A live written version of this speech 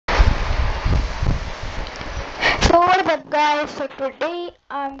up guys, so today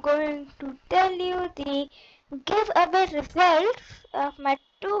I'm going to tell you the giveaway results of my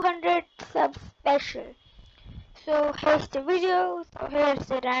 200 sub special. So here's the video, so here's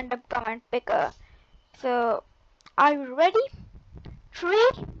the random comment picker. So are you ready? 3,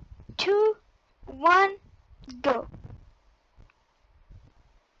 2, 1, go.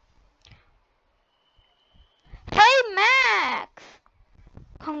 Hey Max!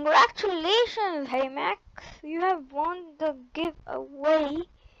 Congratulations, hey Max! You have won the giveaway.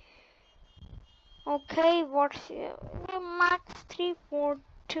 Okay, what's your Max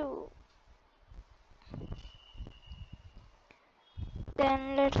 342?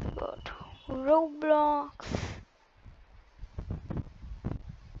 Then let's go to Roblox.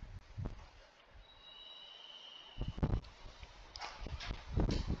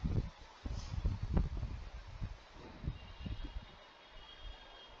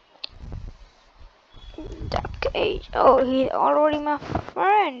 Okay, oh, he's already my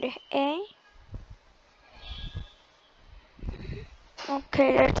friend, eh?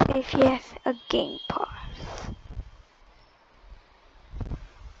 Okay, let's see if he has a game pass.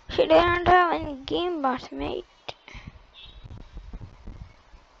 She didn't have any game pass, mate.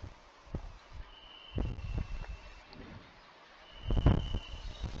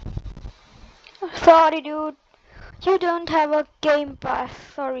 Sorry, dude. You don't have a game pass.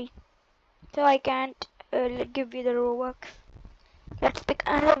 Sorry. So I can't give you the Robux. Let's pick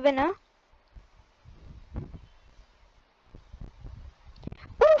another winner.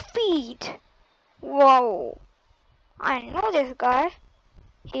 Feed. Wow. I know this guy.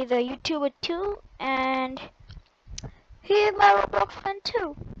 He's a YouTuber too, and he's my Roblox fan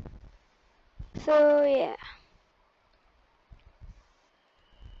too. So yeah.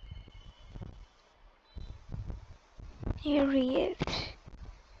 Here he is.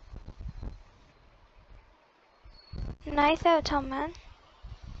 Nice avatar, man.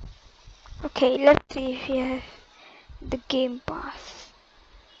 Okay, let's see if he has the game pass.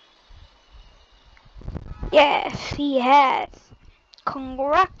 Yes, he has.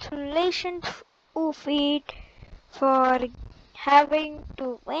 Congratulations, Ufit, for having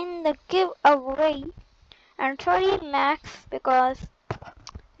to win the giveaway. And sorry, Max, because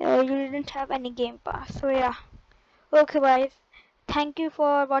you didn't have any game pass. So yeah. Okay, guys. Thank you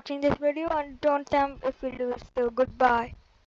for watching this video, and don't jump if you lose. So goodbye.